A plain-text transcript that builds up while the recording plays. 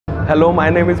Hello, my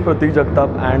name is Pratik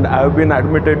and I have been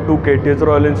admitted to KTH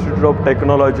Royal Institute of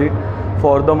Technology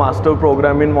for the Master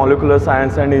Program in Molecular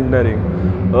Science and Engineering.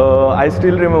 I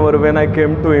still remember when I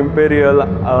came to Imperial,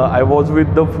 I was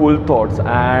with the full thoughts,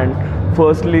 and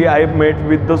firstly I met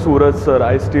with the Suraj sir.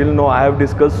 I still know I have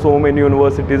discussed so many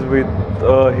universities with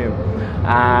him,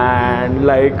 and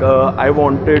I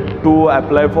wanted to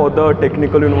apply for the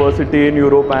technical university in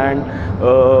Europe, and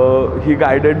he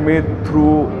guided me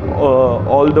through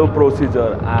all the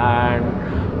procedure, and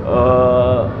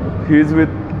he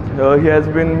has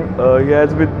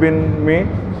been me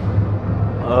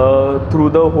through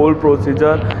the whole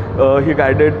procedure. He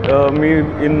guided me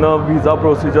in the visa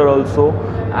procedure also,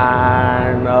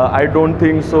 and I don't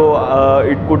think so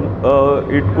it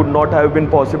could not have been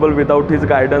possible without his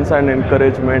guidance and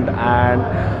encouragement. And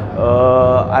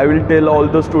I will tell all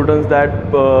the students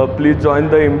that please join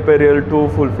the Imperial to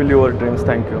fulfill your dreams.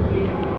 Thank you.